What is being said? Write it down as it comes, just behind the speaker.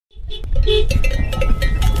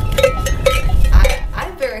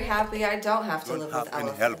I'm very happy I don't have to live with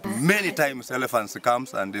elephants. Help. Many times elephants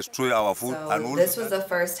comes and destroy our food. So And this was the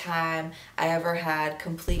first time I ever had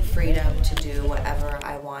complete freedom to do whatever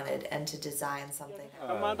I wanted and to design something.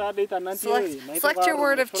 Select your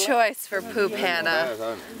word of choice for poop,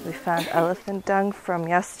 Hannah. We found elephant dung from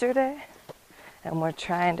yesterday, and we're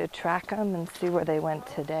trying to track them and see where they went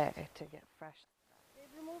today to get fresh.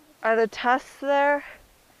 Are the tusks there?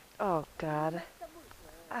 Oh God.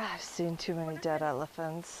 I've seen too many dead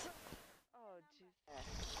elephants.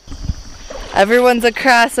 Everyone's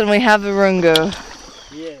across and we have a rungo.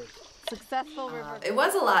 Yes. Successful river. It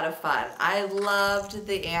was a lot of fun. I loved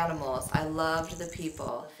the animals. I loved the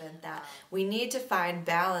people. And that we need to find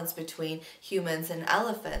balance between humans and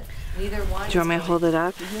elephants. Neither one. Do you want me to hold it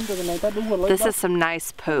up? This is some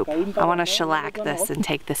nice poop. I want to shellac this and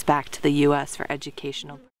take this back to the U.S. for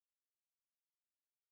educational.